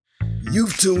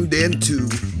You've tuned in to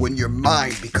When Your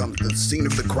Mind Becomes the Scene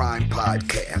of the Crime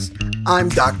podcast. I'm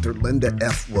Dr. Linda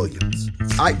F. Williams.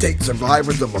 I take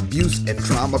survivors of abuse and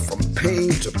trauma from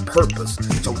pain to purpose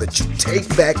so that you take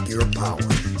back your power,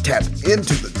 tap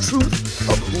into the truth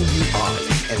of who you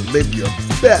are, and live your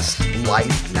best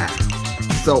life now.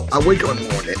 So I wake up in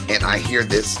the morning and I hear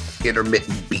this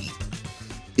intermittent beep.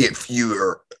 If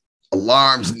your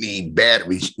alarms need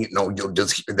batteries, you'll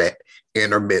just hear that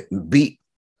intermittent beep.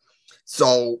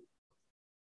 So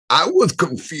I was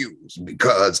confused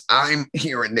because I'm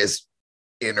hearing this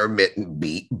intermittent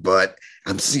beat, but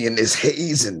I'm seeing this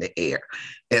haze in the air.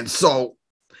 And so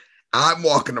I'm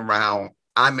walking around.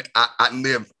 I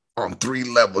live on 3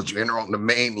 levels. You enter on the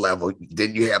main level,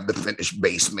 then you have the finished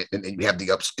basement, and then you have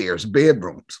the upstairs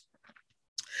bedrooms.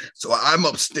 So I'm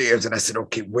upstairs and I said,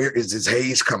 okay, where is this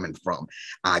haze coming from?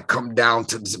 I come down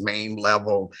to this main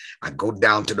level. I go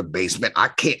down to the basement. I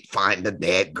can't find the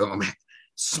dadgum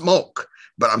smoke,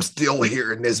 but I'm still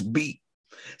hearing this beat.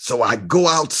 So I go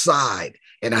outside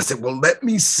and I said, well, let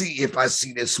me see if I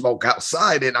see this smoke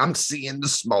outside. And I'm seeing the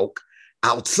smoke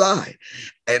outside.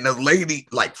 And the lady,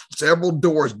 like several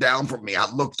doors down from me, I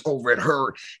looked over at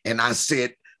her and I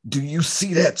said, do you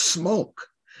see that smoke?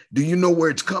 Do you know where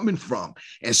it's coming from?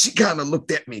 And she kind of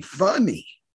looked at me funny.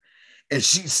 And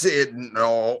she said,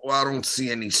 no, I don't see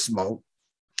any smoke.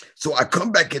 So I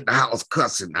come back in the house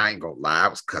cussing. I ain't gonna lie, I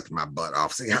was cussing my butt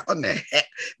off. See, how in the heck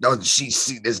doesn't she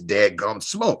see this dadgum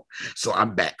smoke? So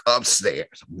I'm back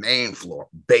upstairs, main floor,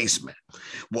 basement.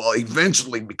 Well,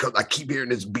 eventually, because I keep hearing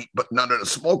this beat, but none of the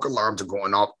smoke alarms are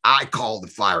going off, I call the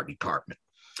fire department.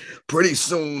 Pretty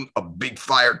soon, a big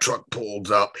fire truck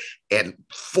pulls up and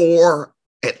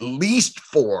at least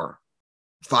four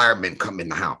firemen come in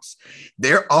the house.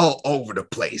 They're all over the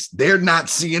place. They're not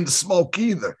seeing the smoke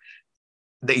either.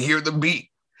 They hear the beat.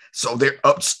 So they're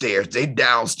upstairs, they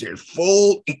downstairs,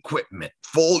 full equipment,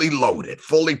 fully loaded,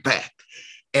 fully packed.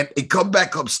 And they come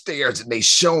back upstairs and they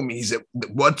show me, he said,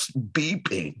 what's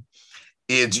beeping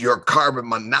is your carbon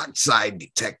monoxide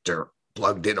detector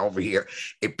plugged in over here.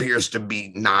 It appears to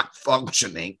be not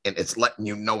functioning and it's letting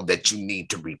you know that you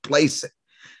need to replace it.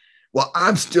 Well,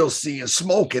 I'm still seeing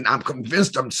smoke and I'm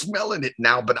convinced I'm smelling it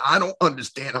now, but I don't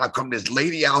understand how come this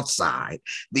lady outside,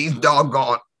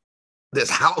 this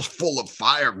house full of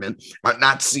firemen are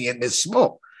not seeing this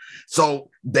smoke. So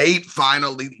they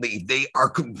finally leave. They are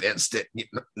convinced that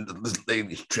this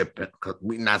lady's tripping because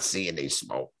we're not seeing any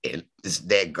smoke. And this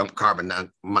dead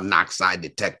carbon monoxide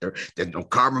detector, there's no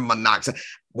carbon monoxide.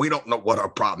 We don't know what our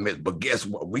problem is, but guess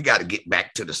what? We got to get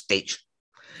back to the station.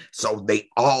 So they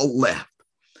all left.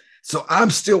 So I'm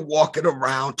still walking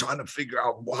around trying to figure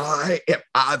out why am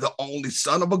I the only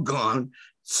son of a gun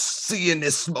seeing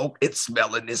this smoke and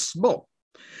smelling this smoke.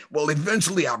 Well,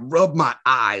 eventually I rubbed my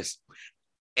eyes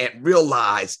and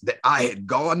realized that I had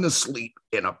gone to sleep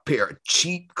in a pair of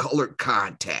cheap colored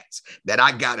contacts that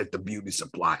I got at the beauty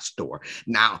supply store.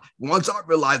 Now, once I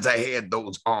realized I had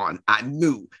those on, I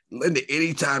knew, Linda,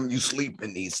 anytime you sleep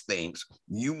in these things,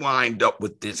 you wind up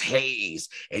with this haze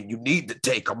and you need to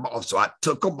take them off. So I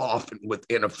took them off and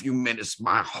within a few minutes,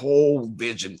 my whole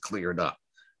vision cleared up.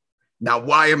 Now,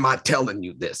 why am I telling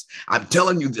you this? I'm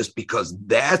telling you this because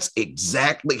that's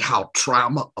exactly how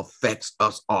trauma affects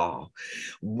us all.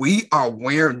 We are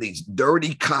wearing these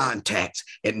dirty contacts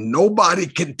and nobody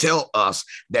can tell us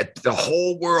that the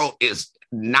whole world is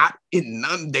not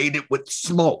inundated with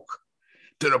smoke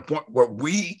to the point where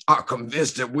we are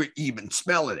convinced that we're even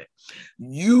smelling it.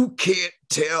 You can't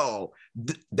tell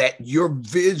that your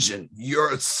vision,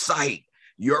 your sight,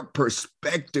 your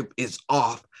perspective is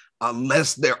off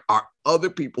unless there are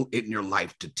other people in your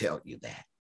life to tell you that.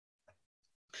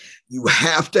 You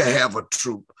have to have a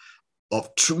troop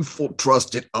of truthful,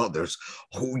 trusted others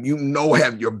who you know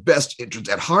have your best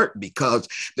interests at heart, because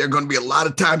there are going to be a lot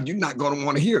of times you're not going to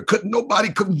want to hear. Couldn't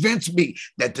nobody convince me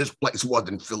that this place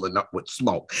wasn't filling up with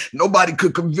smoke. Nobody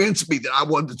could convince me that I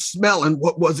wasn't smelling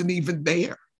what wasn't even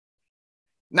there.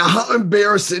 Now, how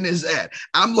embarrassing is that?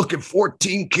 I'm looking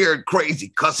 14 karat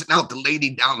crazy, cussing out the lady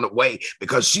down the way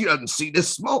because she doesn't see this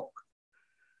smoke.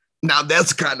 Now,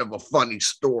 that's kind of a funny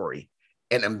story,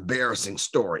 an embarrassing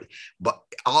story. But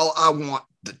all I want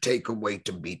the takeaway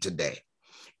to be today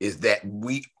is that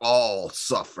we all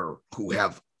suffer who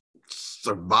have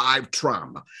survived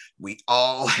trauma. We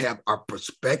all have our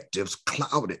perspectives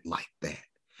clouded like that.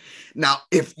 Now,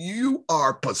 if you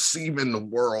are perceiving the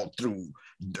world through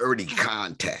dirty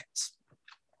contacts,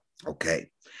 okay,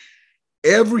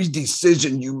 every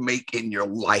decision you make in your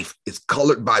life is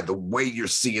colored by the way you're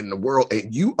seeing the world,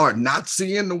 and you are not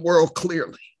seeing the world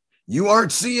clearly. You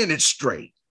aren't seeing it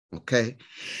straight. Okay.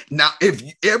 Now, if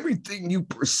everything you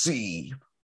perceive,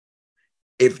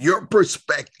 if your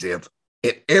perspective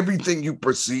and everything you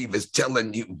perceive is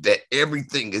telling you that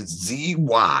everything is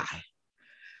ZY,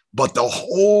 but the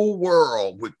whole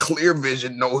world with clear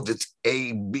vision knows it's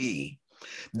AB,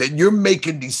 then you're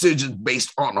making decisions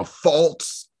based on a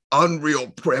false, unreal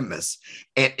premise,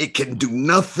 and it can do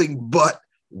nothing but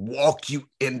walk you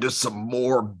into some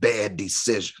more bad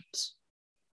decisions.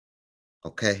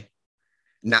 Okay.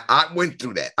 Now, I went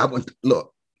through that.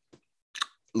 Look,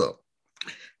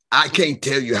 I can't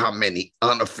tell you how many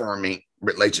unaffirming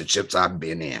relationships I've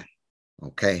been in.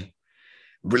 Okay.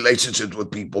 Relationships with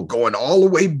people going all the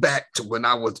way back to when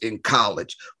I was in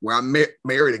college, where I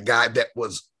married a guy that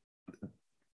was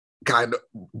kind of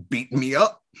beating me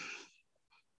up.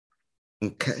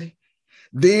 Okay.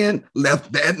 Then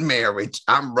left that marriage.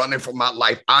 I'm running for my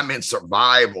life. I'm in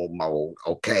survival mode.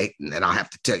 Okay. And then I have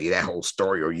to tell you that whole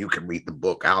story, or you can read the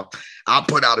book. I'll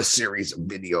put out a series of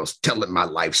videos telling my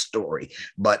life story.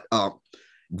 But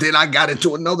then I got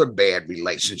into another bad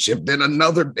relationship, then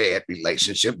another bad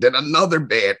relationship, then another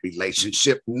bad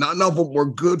relationship. None of them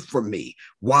were good for me.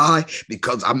 Why?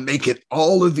 Because I'm making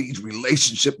all of these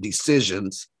relationship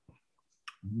decisions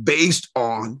based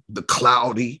on the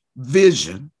cloudy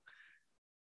vision.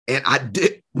 And I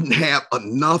didn't have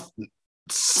enough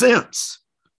sense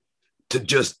to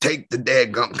just take the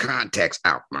daggum contacts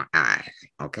out my eye.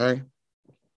 Okay.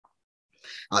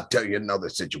 I'll tell you another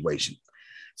situation.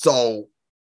 So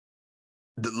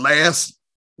the last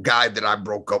guy that I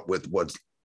broke up with was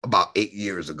about 8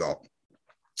 years ago.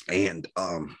 And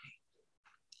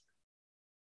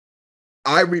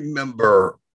I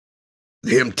remember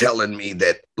him telling me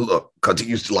that, look, because he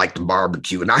used to like to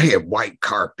barbecue, and I had white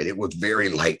carpet. It was very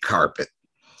light carpet.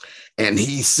 And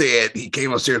he said, he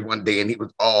came upstairs one day and he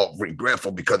was all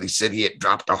regretful because he said he had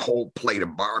dropped a whole plate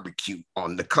of barbecue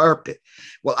on the carpet.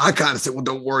 Well, I kind of said, well,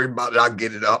 don't worry about it. I'll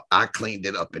get it up. I cleaned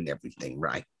it up and everything,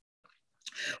 right?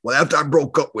 Well, after I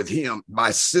broke up with him,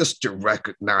 my sister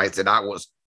recognized that I was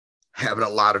having a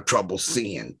lot of trouble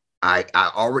seeing. I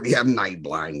already have night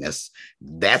blindness.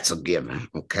 That's a given,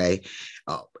 okay?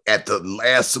 At the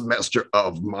last semester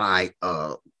of my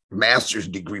master's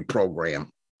degree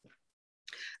program,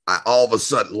 I all of a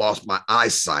sudden lost my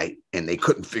eyesight, and they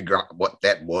couldn't figure out what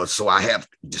that was. So I have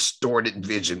distorted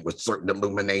vision with certain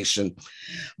illumination.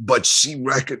 But she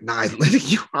recognized, Linda,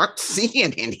 you aren't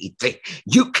seeing anything.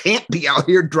 You can't be out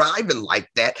here driving like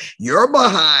that. You're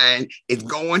behind is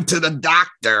going to the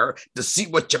doctor to see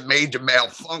what your major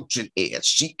malfunction is.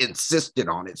 She insisted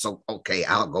on it. So, okay,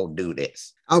 I'll go do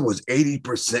this. I was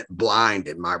 80% blind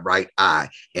in my right eye,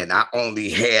 and I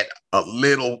only had a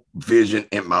little vision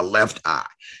in my left eye.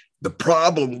 The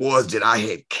problem was that I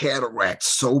had cataracts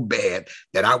so bad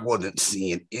that I wasn't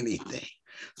seeing anything.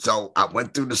 So I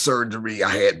went through the surgery. I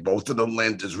had both of the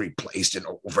lenses replaced, and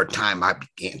over time, I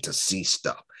began to see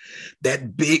stuff.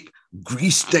 That big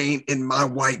grease stain in my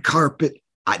white carpet,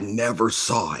 I never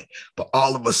saw it, but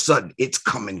all of a sudden it's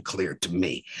coming clear to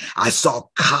me. I saw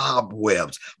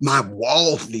cobwebs. My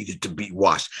walls needed to be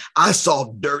washed. I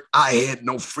saw dirt I had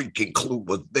no freaking clue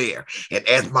was there. And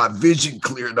as my vision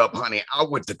cleared up, honey, I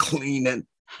went to cleaning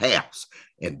house.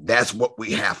 And that's what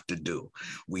we have to do.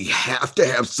 We have to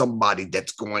have somebody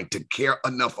that's going to care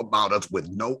enough about us with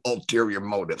no ulterior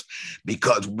motives,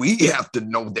 because we have to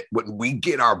know that when we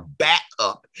get our back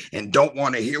up and don't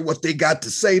want to hear what they got to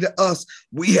say to us,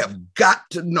 we have got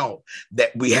to know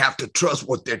that we have to trust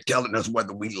what they're telling us,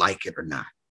 whether we like it or not.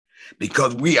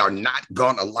 Because we are not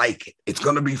going to like it. It's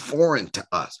going to be foreign to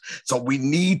us. So we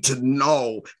need to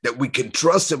know that we can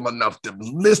trust them enough to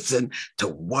listen to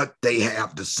what they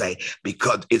have to say,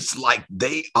 because it's like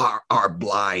they are our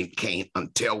blind cane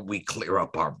until we clear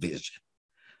up our vision.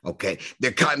 Okay.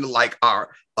 They're kind of like our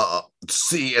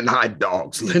seeing eye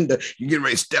dogs. Linda, you get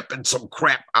ready to step in some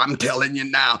crap. I'm telling you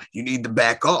now, you need to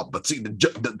back off. But see,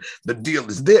 the deal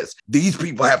is this. These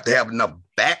people have to have enough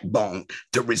backbone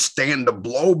to withstand the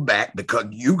blowback, because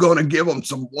you're going to give them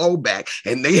some blowback,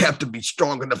 and they have to be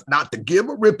strong enough not to give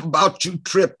a rip about you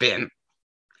tripping.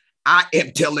 I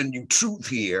am telling you truth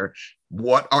here.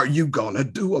 What are you going to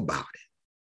do about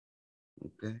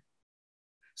it? Okay.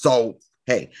 So,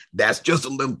 hey, that's just a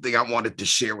little thing I wanted to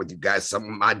share with you guys, some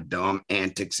of my dumb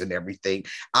antics and everything.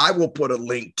 I will put a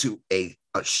link to a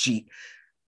sheet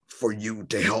for you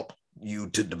to help you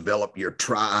to develop your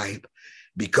tribe,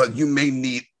 because you may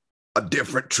need a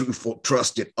different, truthful,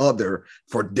 trusted other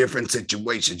for different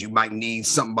situations. You might need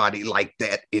somebody like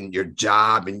that in your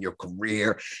job, in your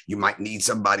career. You might need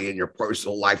somebody in your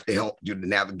personal life to help you to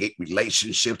navigate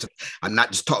relationships. I'm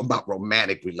not just talking about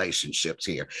romantic relationships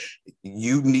here.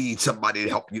 You need somebody to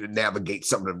help you to navigate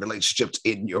some of the relationships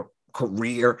in your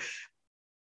career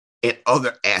and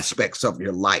other aspects of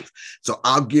your life. So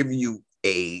I'll give you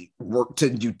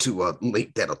send you to a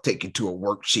link that'll take you to a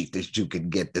worksheet that you can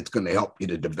get that's going to help you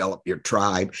to develop your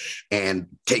tribe, and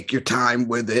take your time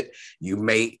with it. You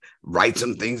may write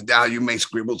some things down, you may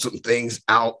scribble some things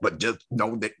out, but just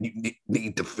know that you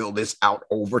need to fill this out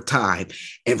over time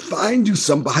and find you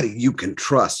somebody you can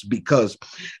trust, because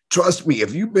trust me,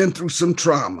 if you've been through some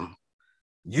trauma,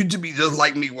 you'd be just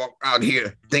like me, walk out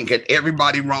here thinking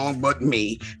everybody wrong but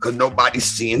me, because nobody's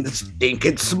seeing the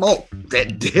stinking smoke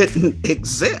that didn't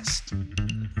exist.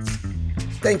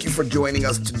 Thank you for joining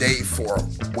us today for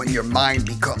When Your Mind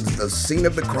Becomes the Scene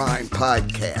of the Crime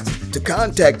podcast. To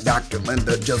contact Dr.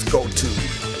 Linda, just go to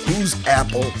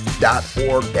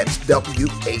whoseapple.org. That's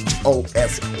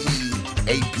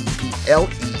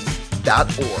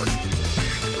WHOSEAPPLE.org.